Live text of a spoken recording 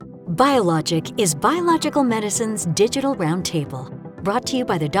Biologic is Biological Medicine's digital roundtable, brought to you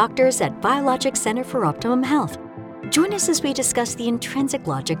by the doctors at Biologic Center for Optimum Health. Join us as we discuss the intrinsic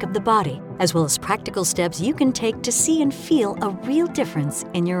logic of the body, as well as practical steps you can take to see and feel a real difference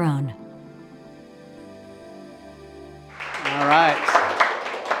in your own. All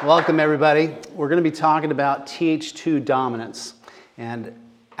right. Welcome, everybody. We're going to be talking about Th2 dominance and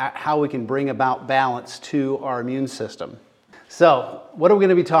how we can bring about balance to our immune system. So, what are we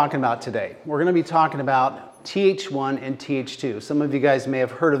going to be talking about today? We're going to be talking about Th1 and Th2. Some of you guys may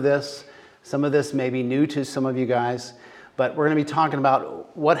have heard of this. Some of this may be new to some of you guys. But we're going to be talking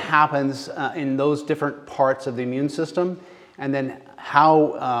about what happens in those different parts of the immune system, and then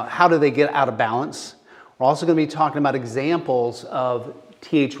how do they get out of balance. We're also going to be talking about examples of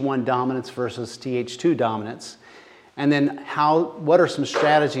Th1 dominance versus Th2 dominance, and then what are some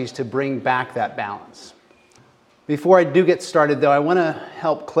strategies to bring back that balance. Before I do get started, though, I want to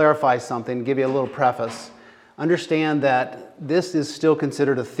help clarify something, give you a little preface. Understand that this is still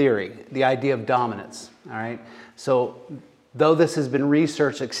considered a theory, the idea of dominance, all right? So, though this has been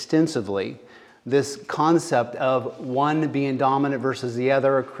researched extensively, this concept of one being dominant versus the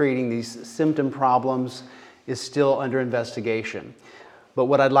other, creating these symptom problems, is still under investigation. But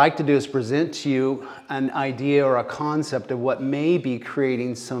what I'd like to do is present to you an idea or a concept of what may be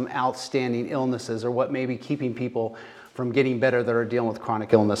creating some outstanding illnesses, or what may be keeping people from getting better that are dealing with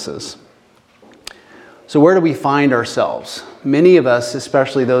chronic illnesses. So where do we find ourselves? Many of us,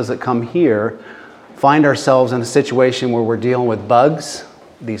 especially those that come here, find ourselves in a situation where we're dealing with bugs,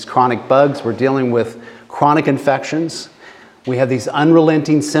 these chronic bugs. We're dealing with chronic infections. We have these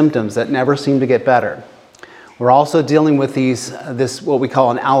unrelenting symptoms that never seem to get better. We're also dealing with this what we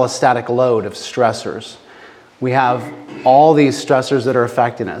call an allostatic load of stressors. We have all these stressors that are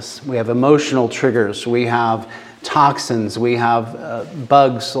affecting us. We have emotional triggers. We have toxins. We have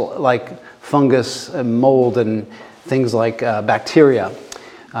bugs like fungus and mold and things like bacteria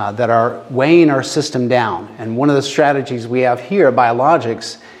that are weighing our system down. And one of the strategies we have here at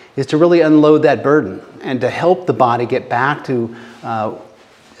Biologics is to really unload that burden and to help the body get back to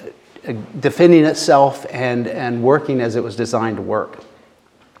defending itself and working as it was designed to work.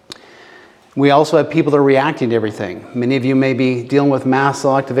 We also have people that are reacting to everything. Many of you may be dealing with mast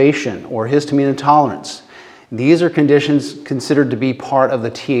cell activation or histamine intolerance. These are conditions considered to be part of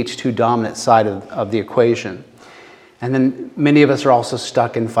the Th2 dominant side of the equation. And then many of us are also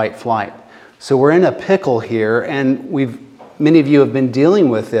stuck in fight-flight. So we're in a pickle here, and many of you have been dealing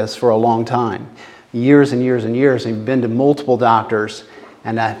with this for a long time, years and years and years, and you've been to multiple doctors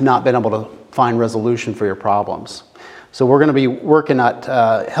and have not been able to find resolution for your problems. So we're going to be working at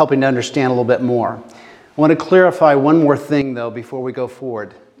helping to understand a little bit more. I want to clarify one more thing, though, before we go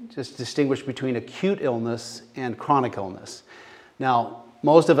forward. Just distinguish between acute illness and chronic illness. Now,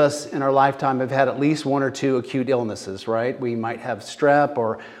 most of us in our lifetime have had at least one or two acute illnesses, right? We might have strep,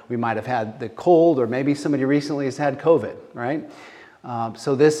 or we might have had the cold, or maybe somebody recently has had COVID, right?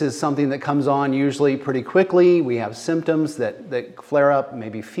 So this is something that comes on usually pretty quickly. We have symptoms that flare up,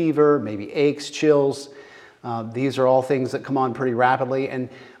 maybe fever, maybe aches, chills. These are all things that come on pretty rapidly, and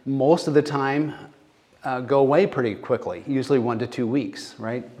most of the time go away pretty quickly, usually 1 to 2 weeks,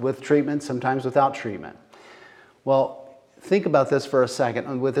 right? With treatment, sometimes without treatment. Well, think about this for a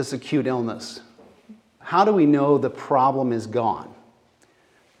second with this acute illness. How do we know the problem is gone?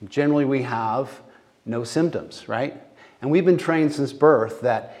 Generally, we have no symptoms, right? And we've been trained since birth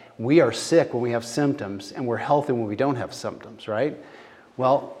that we are sick when we have symptoms and we're healthy when we don't have symptoms, right?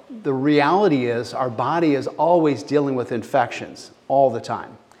 Well, the reality is our body is always dealing with infections all the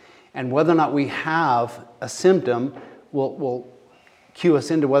time. And whether or not we have a symptom will cue us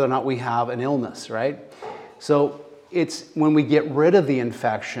into whether or not we have an illness, right? So it's when we get rid of the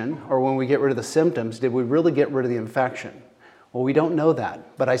infection, or when we get rid of the symptoms, did we really get rid of the infection? Well, we don't know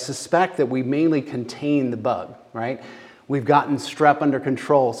that, but I suspect that we mainly contain the bug, right? We've gotten strep under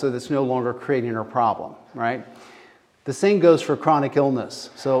control so that's no longer creating our problem, right? The same goes for chronic illness.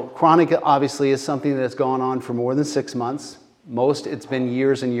 So chronic obviously is something that's gone on for more than 6 months. Most, it's been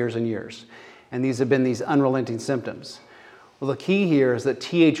years and years and years. And these have been these unrelenting symptoms. Well, the key here is that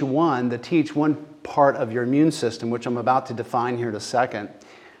Th1, the Th1 part of your immune system, which I'm about to define here in a second,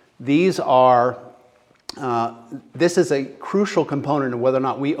 this is a crucial component of whether or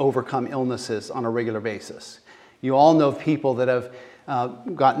not we overcome illnesses on a regular basis. You all know of people that have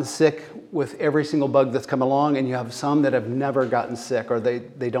gotten sick with every single bug that's come along, and you have some that have never gotten sick, or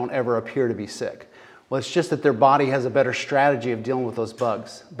they don't ever appear to be sick. Well, it's just that their body has a better strategy of dealing with those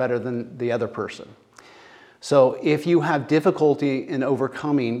bugs, better than the other person. So if you have difficulty in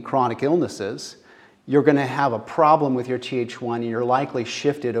overcoming chronic illnesses, you're going to have a problem with your Th1 and you're likely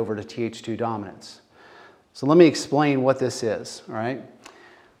shifted over to Th2 dominance. So let me explain what this is, all right?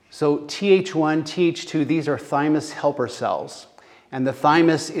 So Th1, Th2, these are thymus helper cells. And the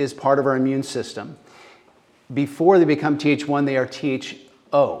thymus is part of our immune system. Before they become Th1, they are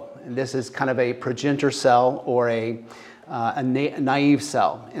Tho. And this is kind of a progenitor cell or a naive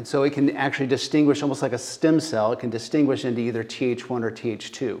cell. And so it can actually distinguish, almost like a stem cell, it can distinguish into either Th1 or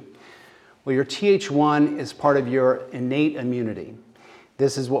Th2. Well, your Th1 is part of your innate immunity.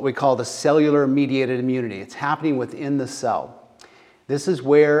 This is what we call the cellular mediated immunity. It's happening within the cell. This is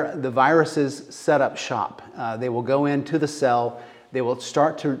where the viruses set up shop. They will go into the cell, they will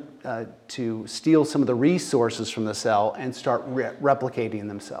start to steal some of the resources from the cell and start replicating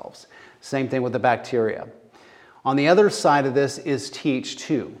themselves. Same thing with the bacteria. On the other side of this is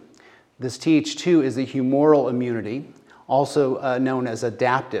Th2. This Th2 is the humoral immunity, also known as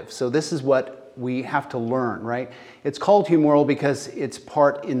adaptive. So this is what we have to learn, right? It's called humoral because it's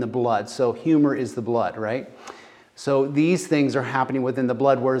part in the blood. So humor is the blood, right? So these things are happening within the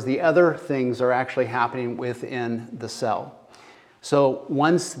blood, whereas the other things are actually happening within the cell. So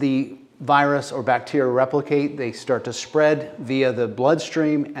once the virus or bacteria replicate, they start to spread via the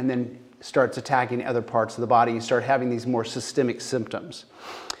bloodstream and then starts attacking other parts of the body. You start having these more systemic symptoms.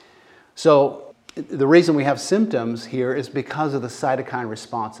 So the reason we have symptoms here is because of the cytokine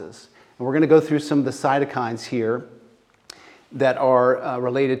responses. And we're going to go through some of the cytokines here that are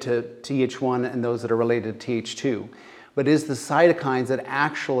related to Th1 and those that are related to Th2. But it is the cytokines that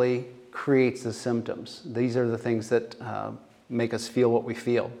actually creates the symptoms. These are the things that make us feel what we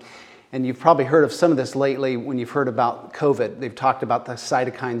feel. And you've probably heard of some of this lately when you've heard about COVID. They've talked about the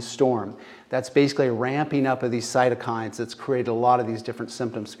cytokine storm. That's basically a ramping up of these cytokines that's created a lot of these different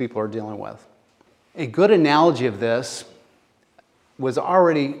symptoms people are dealing with. A good analogy of this was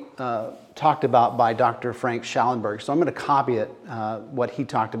already talked about by Dr. Frank Schallenberg. So I'm going to copy it, what he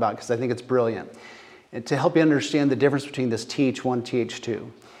talked about, because I think it's brilliant. And to help you understand the difference between this Th1, Th2.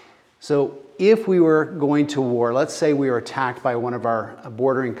 So if we were going to war, let's say we were attacked by one of our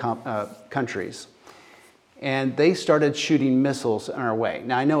bordering countries, and they started shooting missiles in our way.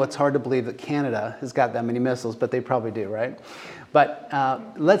 Now I know it's hard to believe that Canada has got that many missiles, but they probably do, right?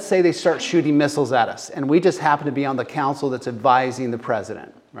 But let's say they start shooting missiles at us, and we just happen to be on the council that's advising the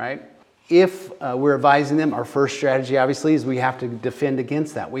president, right? If we're advising them, our first strategy obviously is we have to defend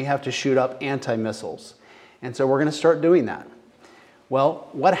against that. We have to shoot up anti-missiles. And so we're going to start doing that. Well,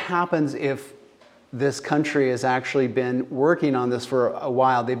 what happens if this country has actually been working on this for a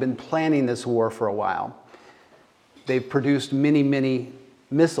while? They've been planning this war for a while. They've produced many, many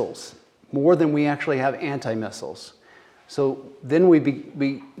missiles, more than we actually have anti-missiles. So then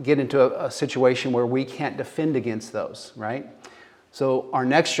we get into a situation where we can't defend against those, right? So our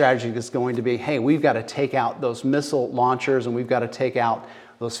next strategy is going to be, hey, we've got to take out those missile launchers and we've got to take out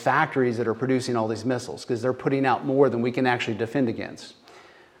those factories that are producing all these missiles because they're putting out more than we can actually defend against.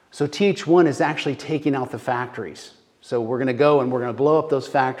 So Th1 is actually taking out the factories. So we're going to go and we're going to blow up those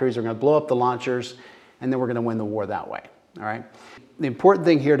factories, we're going to blow up the launchers, and then we're going to win the war that way, all right? The important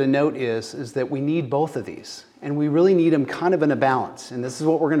thing here to note is that we need both of these, and we really need them kind of in a balance. And this is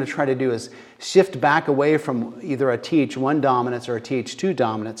what we're going to try to do is shift back away from either a Th1 dominance or a Th2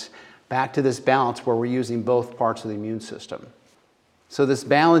 dominance back to this balance where we're using both parts of the immune system. So this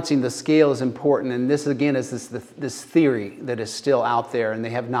balancing the scale is important, and this again is this theory that is still out there, and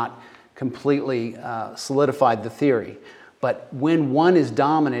they have not completely solidified the theory. But when one is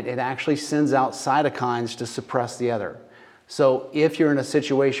dominant, it actually sends out cytokines to suppress the other. So if you're in a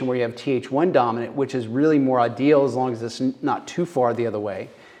situation where you have Th1 dominant, which is really more ideal as long as it's not too far the other way,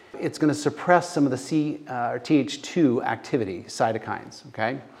 it's going to suppress some of the Th2 activity, cytokines,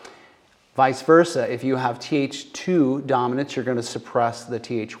 okay? Vice versa, if you have Th2 dominance, you're going to suppress the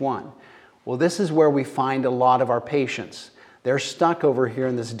Th1. Well, this is where we find a lot of our patients. They're stuck over here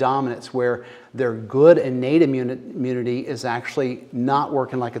in this dominance where their good innate immunity is actually not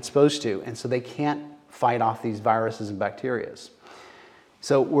working like it's supposed to, and so they can't fight off these viruses and bacteria.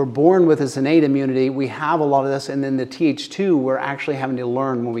 So we're born with this innate immunity, we have a lot of this, and then the Th2 we're actually having to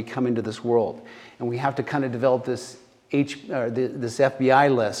learn when we come into this world. And we have to kind of develop this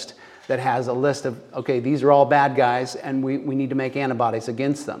FBI list that has a list of, okay, these are all bad guys, and we need to make antibodies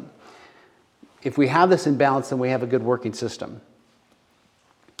against them. If we have this in balance, then we have a good working system.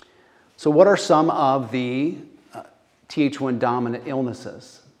 So what are some of the Th1 dominant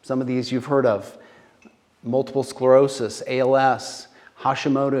illnesses? Some of these you've heard of: multiple sclerosis, ALS,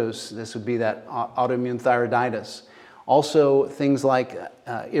 Hashimoto's, this would be that autoimmune thyroiditis. Also things like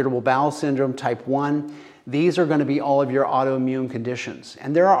irritable bowel syndrome, type 1. These are going to be all of your autoimmune conditions.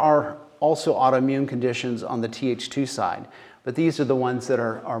 And there are also autoimmune conditions on the Th2 side, but these are the ones that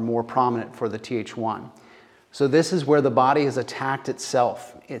are more prominent for the Th1. So this is where the body has attacked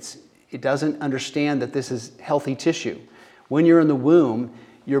itself. It doesn't understand that this is healthy tissue. When you're in the womb,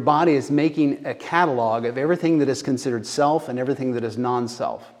 your body is making a catalog of everything that is considered self and everything that is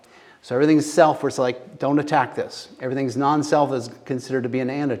non-self. So everything's self, where it's like, don't attack this. Everything's non-self is considered to be an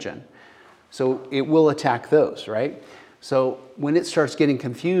antigen. So it will attack those, right? So when it starts getting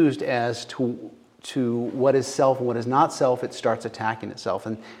confused as to what is self and what is not self, it starts attacking itself.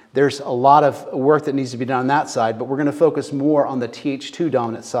 And there's a lot of work that needs to be done on that side, but we're going to focus more on the Th2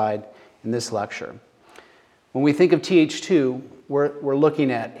 dominant side in this lecture. When we think of Th2, we're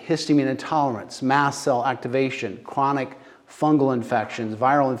looking at histamine intolerance, mast cell activation, chronic fungal infections,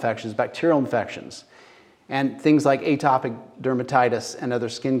 viral infections, bacterial infections, and things like atopic dermatitis and other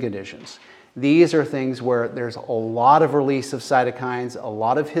skin conditions. These are things where there's a lot of release of cytokines, a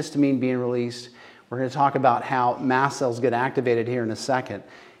lot of histamine being released. We're going to talk about how mast cells get activated here in a second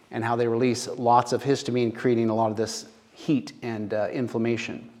and how they release lots of histamine, creating a lot of this heat and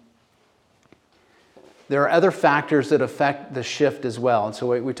inflammation. There are other factors that affect the shift as well. And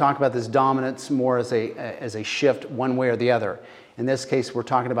so we talk about this dominance more as a shift one way or the other. In this case, we're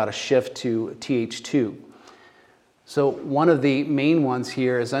talking about a shift to Th2. So one of the main ones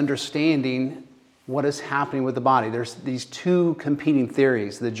here is understanding what is happening with the body. There's these two competing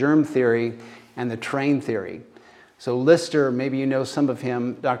theories, the germ theory and the terrain theory. So Lister, maybe you know some of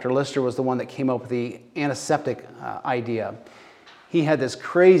him, Dr. Lister was the one that came up with the antiseptic idea. He had this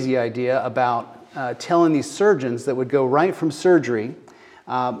crazy idea about telling these surgeons that would go right from surgery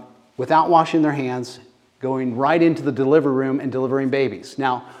without washing their hands, going right into the delivery room and delivering babies.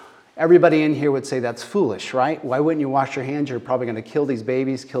 Now, everybody in here would say that's foolish, right? Why wouldn't you wash your hands? You're probably going to kill these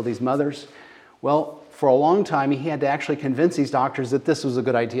babies, kill these mothers. Well, for a long time, he had to actually convince these doctors that this was a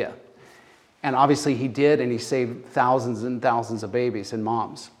good idea. And obviously he did, and he saved thousands and thousands of babies and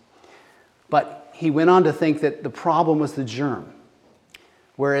moms. But he went on to think that the problem was the germ.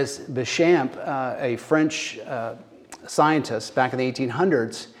 Whereas Béchamp, a French scientist back in the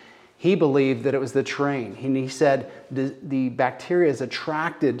 1800s, he believed that it was the terrain. He said the bacteria is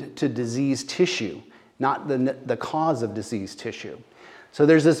attracted to diseased tissue, not the cause of diseased tissue. So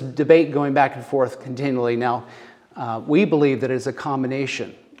there's this debate going back and forth continually. Now, we believe that it's a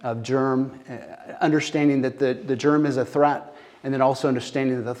combination of germ, understanding that the germ is a threat, and then also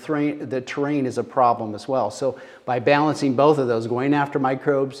understanding that the terrain is a problem as well. So by balancing both of those, going after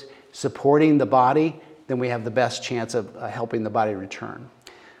microbes, supporting the body, then we have the best chance of helping the body return.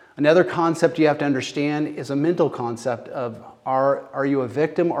 Another concept you have to understand is a mental concept of are you a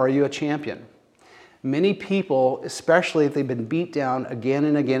victim or are you a champion? Many people, especially if they've been beat down again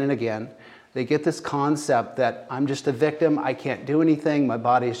and again and again, they get this concept that I'm just a victim, I can't do anything, my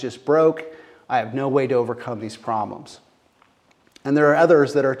body is just broke, I have no way to overcome these problems. And there are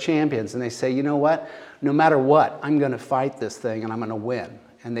others that are champions, and they say, you know what, no matter what, I'm going to fight this thing and I'm going to win.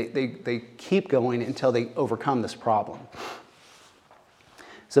 And they keep going until they overcome this problem.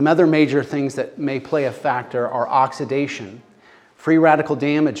 Some other major things that may play a factor are oxidation. Free radical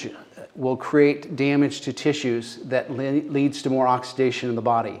damage will create damage to tissues that leads to more oxidation in the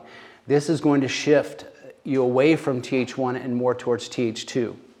body. This is going to shift you away from Th1 and more towards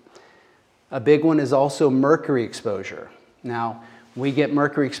Th2. A big one is also mercury exposure. Now, we get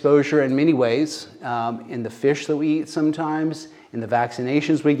mercury exposure in many ways, in the fish that we eat sometimes, in the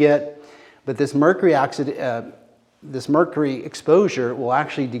vaccinations we get, but this mercury exposure will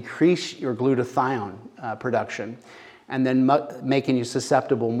actually decrease your glutathione production and then making you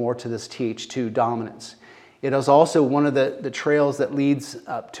susceptible more to this Th2 dominance. It is also one of the trails that leads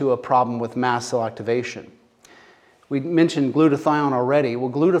up to a problem with mast cell activation. We mentioned glutathione already.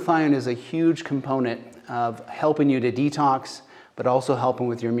 Well, glutathione is a huge component of helping you to detox, but also helping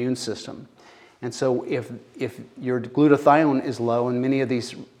with your immune system. And so if your glutathione is low, and many of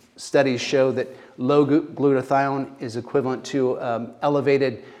these studies show that low glutathione is equivalent to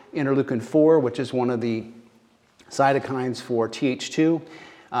elevated interleukin-4, which is one of the cytokines for Th2,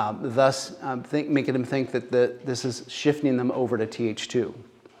 thus making them think that this is shifting them over to Th2.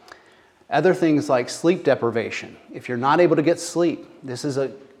 Other things like sleep deprivation. If you're not able to get sleep, this is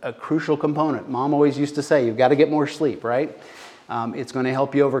a crucial component. Mom always used to say, you've got to get more sleep, right? It's going to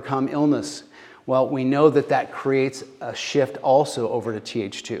help you overcome illness. Well, we know that creates a shift also over to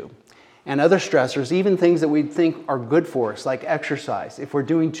Th2. And other stressors, even things that we think are good for us, like exercise. If we're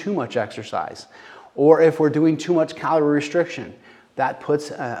doing too much exercise, or if we're doing too much calorie restriction, that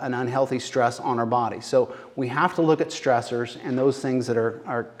puts an unhealthy stress on our body. So we have to look at stressors and those things that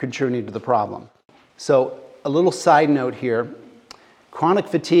are contributing to the problem. So a little side note here, chronic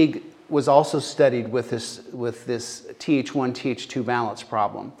fatigue was also studied with this Th1, Th2 balance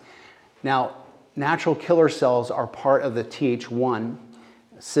problem. Now, natural killer cells are part of the Th1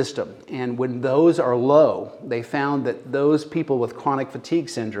 system, and when those are low, they found that those people with chronic fatigue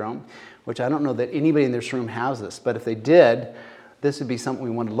syndrome, which I don't know that anybody in this room has this, but if they did, this would be something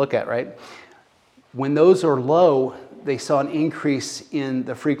we want to look at, right? When those are low, they saw an increase in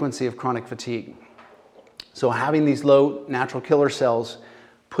the frequency of chronic fatigue. So having these low natural killer cells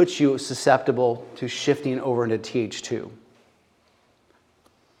puts you susceptible to shifting over into Th2.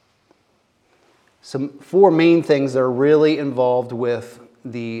 Some 4 main things that are really involved with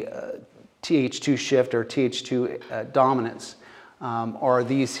the Th2 shift or Th2 dominance are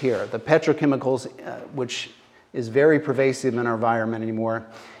these here. The petrochemicals, which is very pervasive in our environment anymore.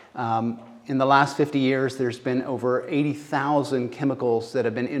 In the last 50 years, there's been over 80,000 chemicals that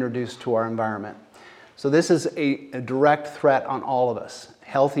have been introduced to our environment. So this is a direct threat on all of us,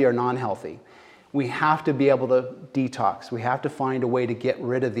 healthy or non-healthy. We have to be able to detox. We have to find a way to get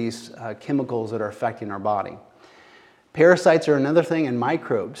rid of these chemicals that are affecting our body. Parasites are another thing, and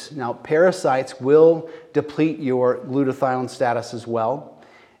microbes. Now, parasites will deplete your glutathione status as well.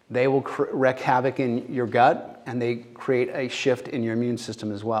 They will wreak havoc in your gut, and they create a shift in your immune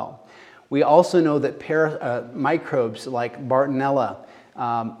system as well. We also know that microbes like Bartonella,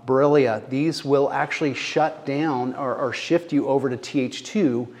 Borrelia, these will actually shut down or shift you over to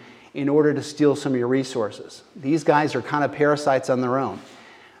Th2 in order to steal some of your resources. These guys are kind of parasites on their own.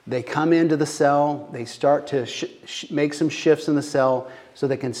 They come into the cell, they start to make some shifts in the cell so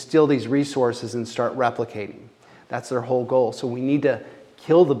they can steal these resources and start replicating. That's their whole goal. So we need to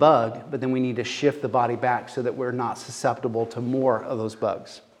kill the bug, but then we need to shift the body back so that we're not susceptible to more of those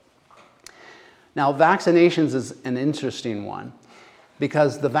bugs. Now, vaccinations is an interesting one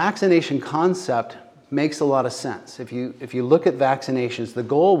because the vaccination concept makes a lot of sense. If you look at vaccinations, the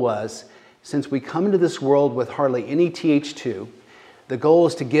goal was, since we come into this world with hardly any Th2, the goal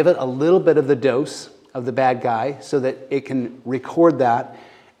is to give it a little bit of the dose of the bad guy so that it can record that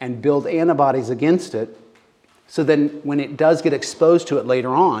and build antibodies against it. So then when it does get exposed to it later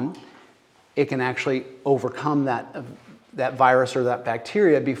on, it can actually overcome that virus or that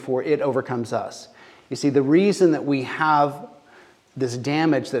bacteria before it overcomes us. You see, the reason that we have this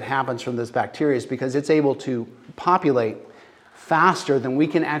damage that happens from this bacteria is because it's able to populate faster than we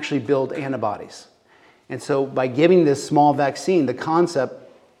can actually build antibodies. And so by giving this small vaccine, the concept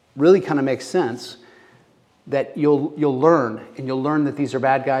really kind of makes sense that you'll learn, and you'll learn that these are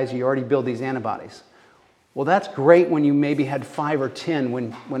bad guys, you already build these antibodies. Well, that's great when you maybe had 5 or 10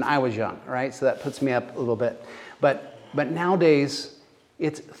 when I was young, right? So that puts me up a little bit. But nowadays,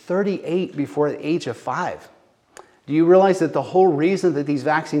 it's 38 before the age of 5. Do you realize that the whole reason that these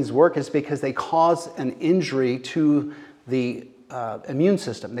vaccines work is because they cause an injury to the immune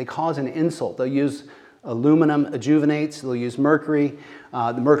system? They cause an insult. They'll use aluminum adjuvates, they'll use mercury.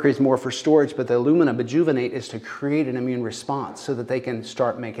 The mercury is more for storage, but the aluminum adjuvanate is to create an immune response so that they can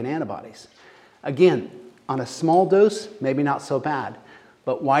start making antibodies. Again, on a small dose, maybe not so bad,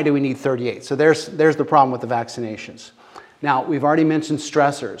 but why do we need 38? So there's the problem with the vaccinations. Now, we've already mentioned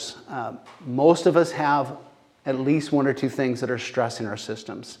stressors. Most of us have at least 1 or 2 things that are stressing our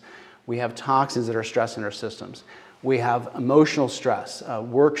systems. We have toxins that are stressing our systems. We have emotional stress,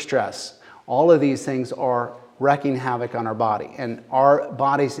 work stress. All of these things are wreaking havoc on our body, and our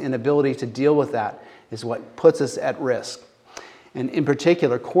body's inability to deal with that is what puts us at risk. And in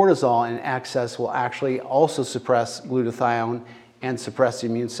particular, cortisol in excess will actually also suppress glutathione and suppress the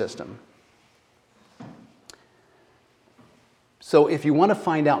immune system. So if you want to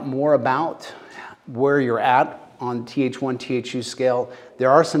find out more about where you're at on Th1, Th2 scale, there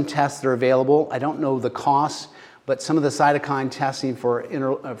are some tests that are available. I don't know the costs, but some of the cytokine testing for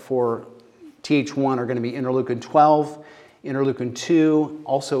Th1 are going to be interleukin 12, interleukin 2,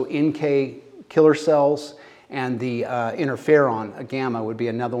 also NK killer cells, and the interferon, gamma, would be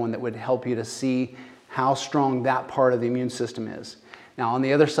another one that would help you to see how strong that part of the immune system is. Now, on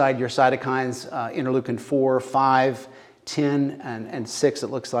the other side, your cytokines, interleukin 4, 5, 10, and 6, it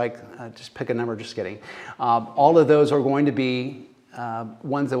looks like. Just pick a number, just kidding. All of those are going to be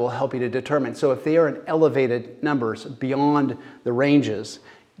ones that will help you to determine. So if they are in elevated numbers beyond the ranges,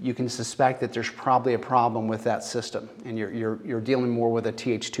 you can suspect that there's probably a problem with that system, and you're dealing more with a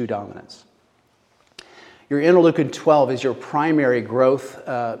Th2 dominance. Your interleukin 12 is your primary growth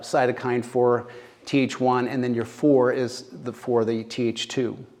cytokine for Th1, and then your 4 is for the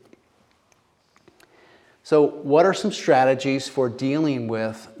Th2. So what are some strategies for dealing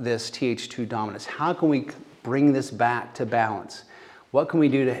with this Th2 dominance? How can we bring this back to balance? What can we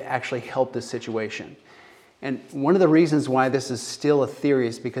do to actually help this situation? And one of the reasons why this is still a theory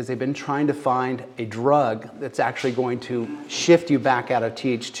is because they've been trying to find a drug that's actually going to shift you back out of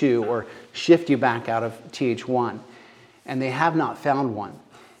Th2 or shift you back out of Th1. And they have not found one.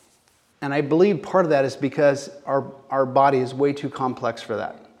 And I believe part of that is because our body is way too complex for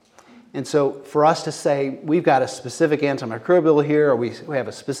that. And so for us to say we've got a specific antimicrobial here, or we have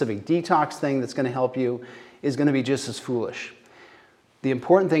a specific detox thing that's going to help you, is going to be just as foolish. The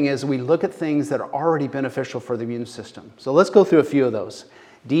important thing is we look at things that are already beneficial for the immune system. So let's go through a few of those.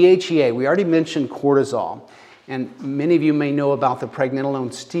 DHEA, we already mentioned cortisol. And many of you may know about the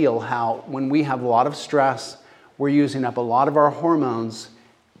pregnenolone steal, how when we have a lot of stress, we're using up a lot of our hormones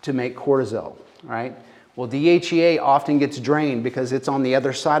to make cortisol, right? Well, DHEA often gets drained because it's on the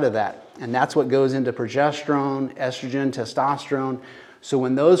other side of that. And that's what goes into progesterone, estrogen, testosterone. So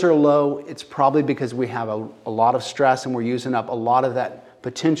when those are low, it's probably because we have a lot of stress and we're using up a lot of that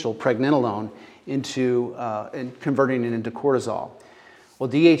potential pregnenolone into and converting it into cortisol. Well,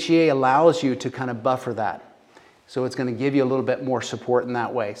 DHEA allows you to kind of buffer that. So it's going to give you a little bit more support in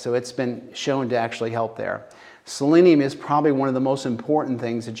that way. So it's been shown to actually help there. Selenium is probably one of the most important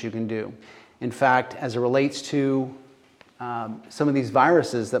things that you can do. In fact, as it relates to some of these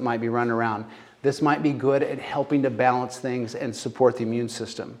viruses that might be running around, this might be good at helping to balance things and support the immune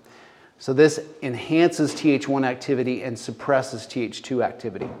system. So this enhances Th1 activity and suppresses Th2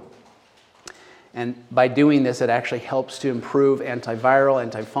 activity. And by doing this, it actually helps to improve antiviral,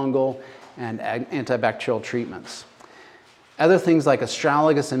 antifungal, and antibacterial treatments. Other things like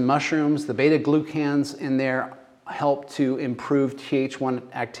astragalus in mushrooms, the beta-glucans in there help to improve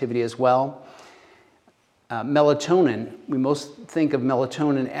Th1 activity as well. Melatonin, we most think of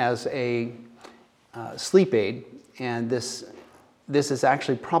melatonin as a sleep aid, and this is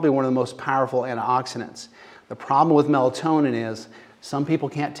actually probably one of the most powerful antioxidants. The problem with melatonin is some people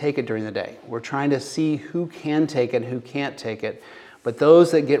can't take it during the day. We're trying to see who can take it and who can't take it, but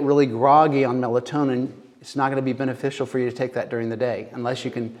those that get really groggy on melatonin, it's not going to be beneficial for you to take that during the day unless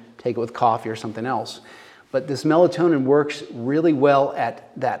you can take it with coffee or something else. But this melatonin works really well at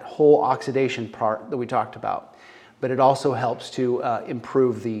that whole oxidation part that we talked about. But it also helps to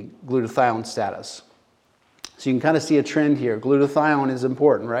improve the glutathione status. So you can kind of see a trend here. Glutathione is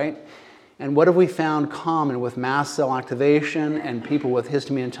important, right? And what have we found common with mast cell activation and people with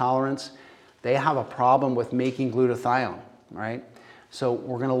histamine intolerance? They have a problem with making glutathione, right? So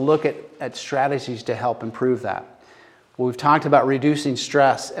we're going to look at strategies to help improve that. Well, we've talked about reducing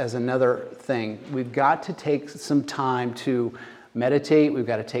stress as another thing. We've got to take some time to meditate. We've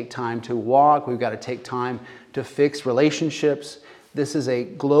got to take time to walk. We've got to take time to fix relationships. This is a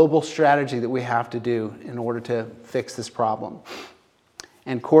global strategy that we have to do in order to fix this problem.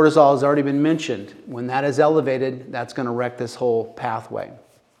 And cortisol has already been mentioned. When that is elevated, that's going to wreck this whole pathway.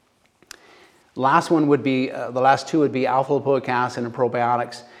 Last one would be, the last two would be alpha-lipoic acid and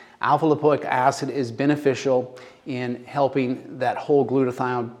probiotics. Alpha-lipoic acid is beneficial in helping that whole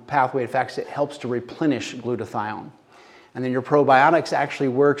glutathione pathway. In fact, it helps to replenish glutathione. And then your probiotics actually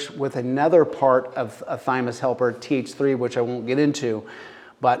works with another part of a thymus helper, Th3, which I won't get into.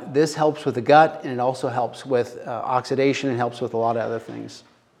 But this helps with the gut, and it also helps with oxidation and helps with a lot of other things.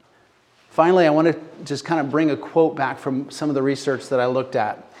 Finally, I want to just kind of bring a quote back from some of the research that I looked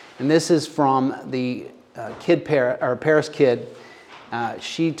at. And this is from the Paris kid.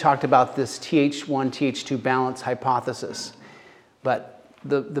 She talked about this Th1, Th2 balance hypothesis. But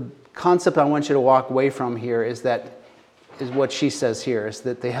the concept I want you to walk away from here is what she says here, is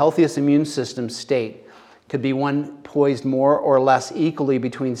that the healthiest immune system state could be one poised more or less equally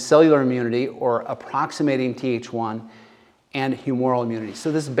between cellular immunity, or approximating Th1, and humoral immunity.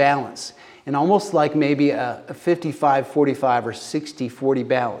 So this balance, and almost like maybe a 55-45 or 60-40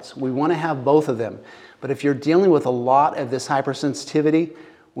 balance. We want to have both of them. But if you're dealing with a lot of this hypersensitivity,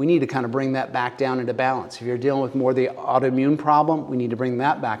 we need to kind of bring that back down into balance. If you're dealing with more of the autoimmune problem, we need to bring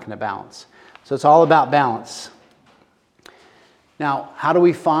that back into balance. So it's all about balance. Now, how do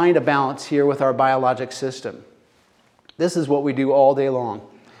we find a balance here with our biologic system? This is what we do all day long.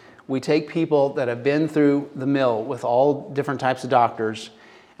 We take people that have been through the mill with all different types of doctors,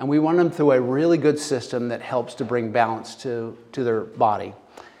 and we run them through a really good system that helps to bring balance to their body.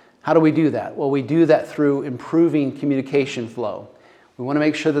 How do we do that? Well, we do that through improving communication flow. We want to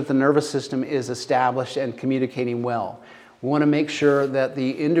make sure that the nervous system is established and communicating well. We want to make sure that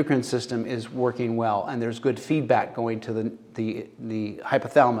the endocrine system is working well and there's good feedback going to the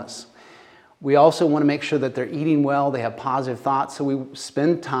hypothalamus. We also want to make sure that they're eating well, they have positive thoughts, so we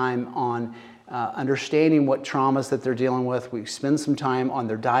spend time on understanding what traumas that they're dealing with. We spend some time on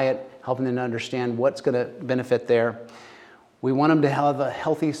their diet, helping them to understand what's going to benefit there. We want them to have a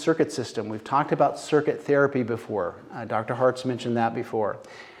healthy circuit system. We've talked about circuit therapy before. Dr. Hart's mentioned that before.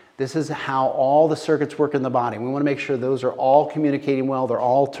 This is how all the circuits work in the body. We want to make sure those are all communicating well, they're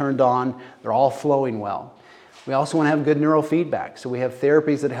all turned on, they're all flowing well. We also want to have good neurofeedback, so we have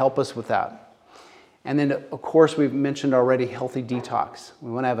therapies that help us with that. And then, of course, we've mentioned already healthy detox.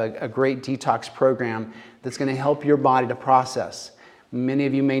 We want to have a great detox program that's going to help your body to process. Many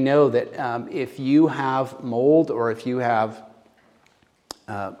of you may know that if you have mold or if you have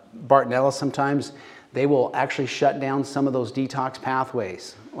Bartonella sometimes, they will actually shut down some of those detox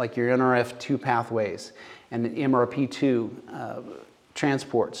pathways, like your NRF2 pathways and the MRP2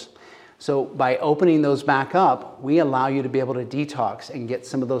 transports. So by opening those back up, we allow you to be able to detox and get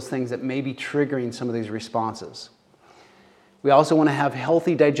some of those things that may be triggering some of these responses. We also want to have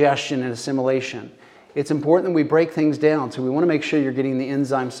healthy digestion and assimilation. It's important that we break things down, so we want to make sure you're getting the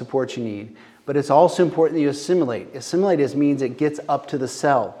enzyme support you need. But it's also important that you assimilate. Assimilate means it gets up to the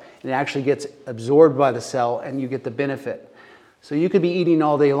cell. It actually gets absorbed by the cell and you get the benefit. So you could be eating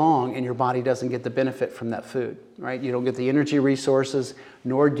all day long and your body doesn't get the benefit from that food, right? You don't get the energy resources,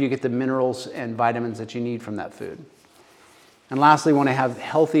 nor do you get the minerals and vitamins that you need from that food. And lastly, we want to have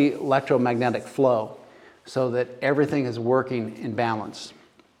healthy electromagnetic flow so that everything is working in balance.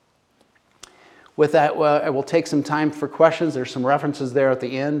 With that, I will take some time for questions. There's some references there at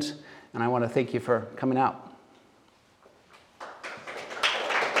the end. And I want to thank you for coming out.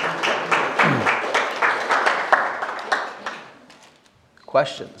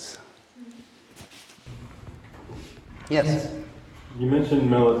 Questions? Yes? You mentioned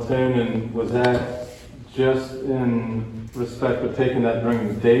melatonin. Was that just in respect of taking that during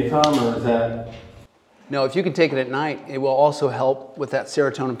the daytime, or is that? No, if you can take it at night, it will also help with that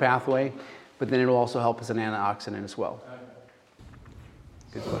serotonin pathway, but then it will also help as an antioxidant as well.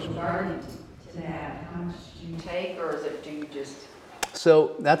 Good question. Regarding to that, how much do you take, or is it, do you just?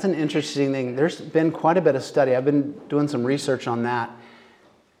 So that's an interesting thing. There's been quite a bit of study. I've been doing some research on that.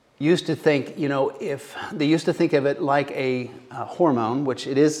 Used to think, if they used to think of it like a hormone, which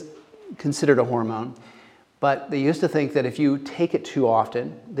it is considered a hormone, but they used to think that if you take it too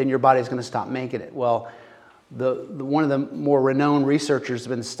often, then your body's going to stop making it. Well, one of the more renowned researchers has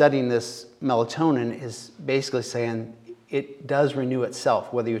been studying this melatonin is basically saying it does renew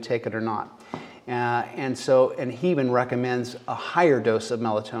itself, whether you take it or not. And he even recommends a higher dose of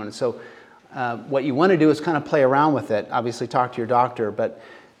melatonin. So what you want to do is kind of play around with it. Obviously, talk to your doctor, but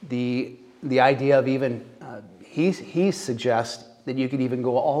the idea of even, he suggests that you could even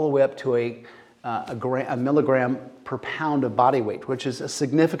go all the way up to a milligram per pound of body weight, which is a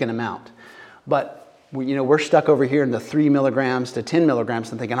significant amount. But we're stuck over here in the 3 milligrams to 10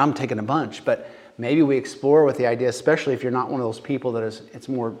 milligrams and thinking, I'm taking a bunch. But maybe we explore with the idea, especially if you're not one of those people that it's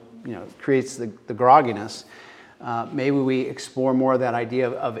more, creates the grogginess. Maybe we explore more of that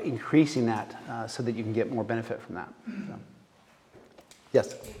idea of increasing that so that you can get more benefit from that. So.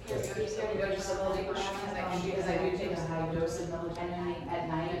 Yes? Because I do take a high dose of melatonin at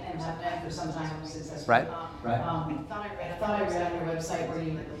night and have been for some time since I Right. I thought I read on your website where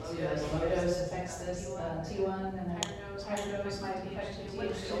you do a low dose affects this T1 and the higher dose might be affected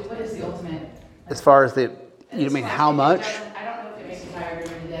T2. What is the ultimate? As far as you mean how much? I don't know if it makes me tired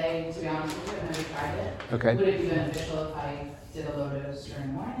during the day, to be honest with you. I've never tried it. Okay. Would it be beneficial if I did a low dose during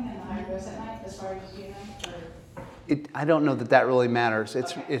the morning and the higher dose at night, as far as you know? I don't know that really matters.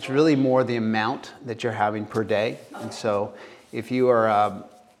 It's really more the amount that you're having per day. And so if you are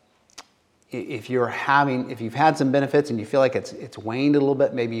if you've had some benefits and you feel like it's waned a little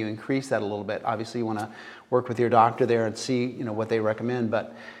bit, maybe you increase that a little bit. Obviously, you want to work with your doctor there and see what they recommend.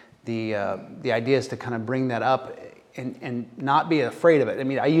 But the idea is to kind of bring that up and not be afraid of it. I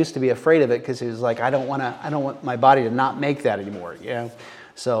mean, I used to be afraid of it because it was like I don't want my body to not make that anymore.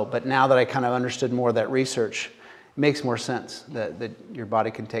 So, but now that I kind of understood more of that research, it makes more sense that your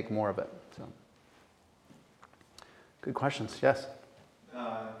body can take more of it. So, good questions. Yes.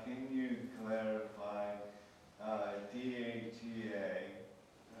 Can you clarify DHEA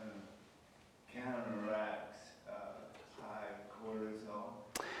counteracts high cortisol?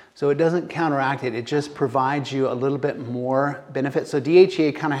 So it doesn't counteract it. It just provides you a little bit more benefit. So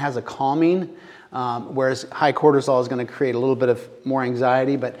DHEA kind of has a calming, whereas high cortisol is going to create a little bit of more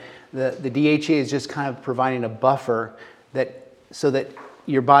anxiety. But the DHEA is just kind of providing a buffer so that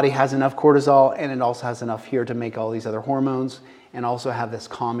your body has enough cortisol and it also has enough here to make all these other hormones and also have this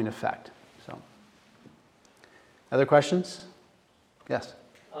calming effect. So, other questions? Yes.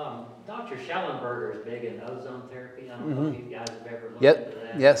 Dr. Schellenberger is big in ozone therapy. I don't know if you guys have ever looked Yep. into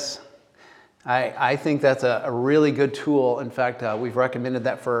that. Yes. I think that's a really good tool. In fact, we've recommended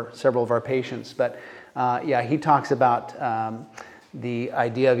that for several of our patients. But yeah, he talks about the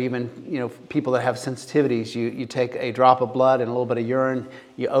idea of even, people that have sensitivities. You take a drop of blood and a little bit of urine,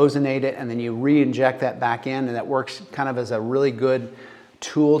 you ozonate it, and then you re-inject that back in, and that works kind of as a really good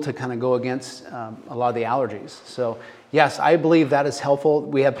tool to kind of go against a lot of the allergies. So yes, I believe that is helpful.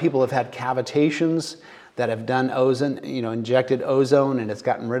 We have people who have had cavitations that have done ozone, injected ozone, and it's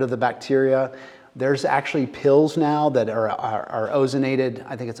gotten rid of the bacteria. There's actually pills now that are ozonated.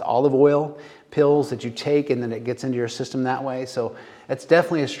 I think it's olive oil pills that you take, and then it gets into your system that way. So it's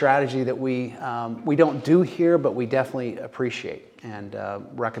definitely a strategy that we don't do here, but we definitely appreciate and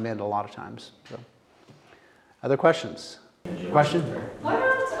recommend a lot of times. So, other questions? Question? What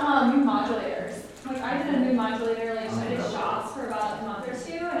about new modulators? Like I did a new modulator, like I did shots for about a month or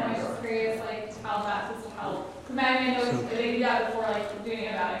two, and I was just curious like how that was help. Because I know they do that before like doing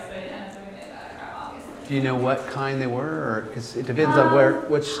antibiotics, but I didn't end up doing antibiotic crap, obviously. Do you know what kind they were, or because it depends on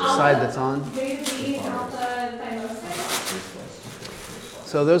which side that's on? Beta B, alpha, thymosin.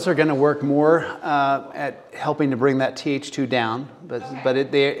 So those are going to work more at helping to bring that Th2 down, but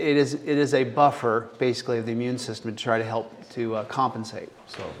it is a buffer basically of the immune system to try to help to compensate.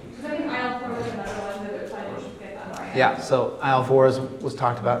 So. Because I think IL-4 was another one that would probably just get that right. Yeah. So IL-4 was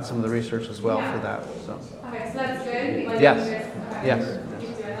talked about in some of the research as well for that. So. Okay, so that's good. Like, Yes. Okay. Yes.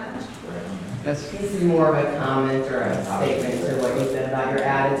 Keep doing that. Yes. This is more of a comment or a statement to what you said about your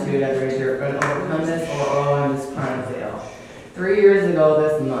attitude, whether you're going to overcome this or, oh, I'm just trying to fail. 3 years ago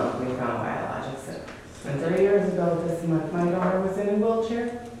this month, we found biologics. And 3 years ago this month, my daughter was in a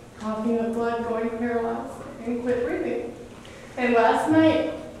wheelchair, coughing up blood, going paralyzed, and quit breathing. And last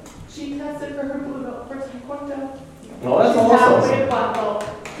night, she tested for her blue belt for Taekwondo. Well, that's She's awesome. halfway to black belt.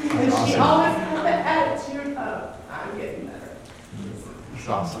 And she always had the attitude of, I'm getting better. That's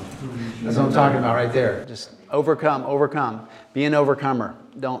awesome. That's what I'm talking about right there. Just overcome. Be an overcomer.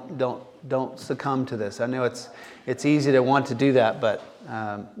 Don't succumb to this. I know it's easy to want to do that, but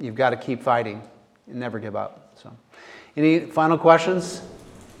you've got to keep fighting and never give up. So, any final questions?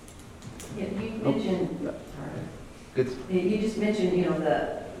 Yeah, you mentioned, sorry. Good. You just mentioned,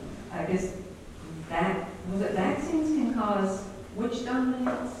 I guess, vaccines can cause which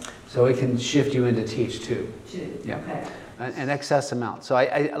dominance? So it can shift you into Th2. Two. Yeah. Okay. An excess amount. So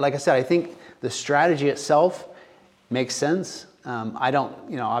I like I said, I think the strategy itself makes sense. I don't,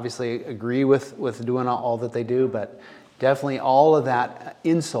 obviously agree with doing all that they do, but definitely all of that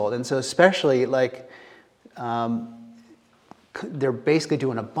insult. And so especially they're basically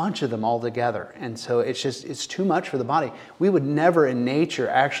doing a bunch of them all together. And so it's too much for the body. We would never in nature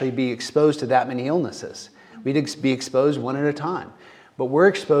actually be exposed to that many illnesses. We'd be exposed one at a time. But we're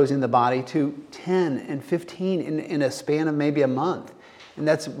exposing the body to 10 and 15 in a span of maybe a month. And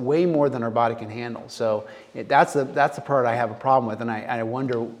that's way more than our body can handle. So that's the part I have a problem with, and I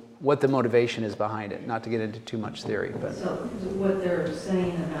wonder what the motivation is behind it, not to get into too much theory. But. So what they're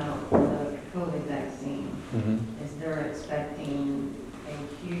saying about the COVID vaccine is they're expecting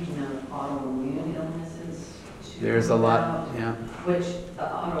a huge amount of autoimmune illnesses to There's a come lot, out, yeah. which the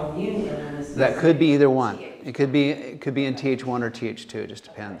autoimmune illnesses... That could be either one. It could be in Th1 or Th2, it just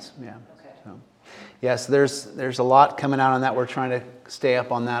depends, yeah. So, yes, there's a lot coming out on that. We're trying to stay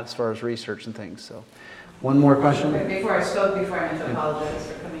up on that as far as research and things. So, one more question? Before I meant to apologize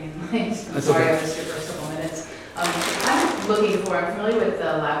for coming in late. That's Sorry, okay. I missed your first couple minutes. I'm familiar with the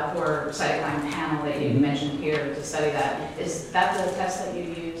LabCorp cytokine panel that you mentioned here to study that. Is that the test that you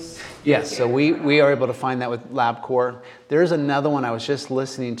use? Yes, so we are able to find that with LabCorp. There's another one. I was just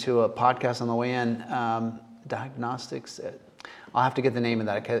listening to a podcast on the way in, Diagnostics. I'll have to get the name of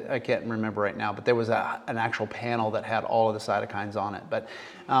that. I can't remember right now, but there was an actual panel that had all of the cytokines on it. But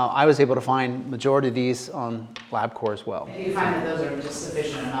I was able to find majority of these on LabCorp as well. Do you find that those are just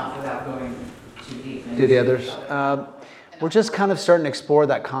sufficient enough without going too deep? Do the others? We're just kind of starting to explore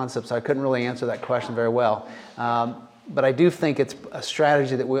that concept, so I couldn't really answer that question very well. But I do think it's a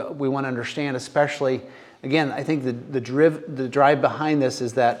strategy that we want to understand, especially, again, I think the drive behind this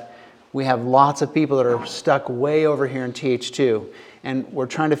is that we have lots of people that are stuck way over here in Th2, and we're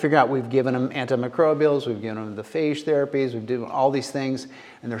trying to figure out, we've given them antimicrobials, we've given them the phage therapies, we've done all these things,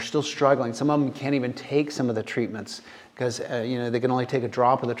 and they're still struggling. Some of them can't even take some of the treatments because they can only take a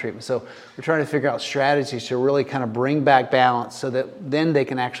drop of the treatment. So we're trying to figure out strategies to really kind of bring back balance so that then they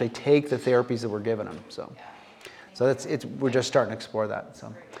can actually take the therapies that we're giving them. So we're just starting to explore that.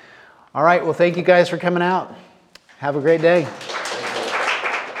 So, all right, well, thank you guys for coming out. Have a great day.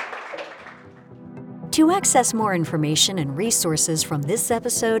 To access more information and resources from this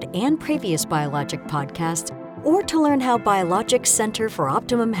episode and previous Biologic podcasts, or to learn how Biologic Center for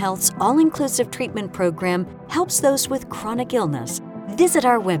Optimum Health's all-inclusive treatment program helps those with chronic illness, visit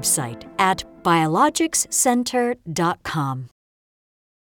our website at biologicscenter.com.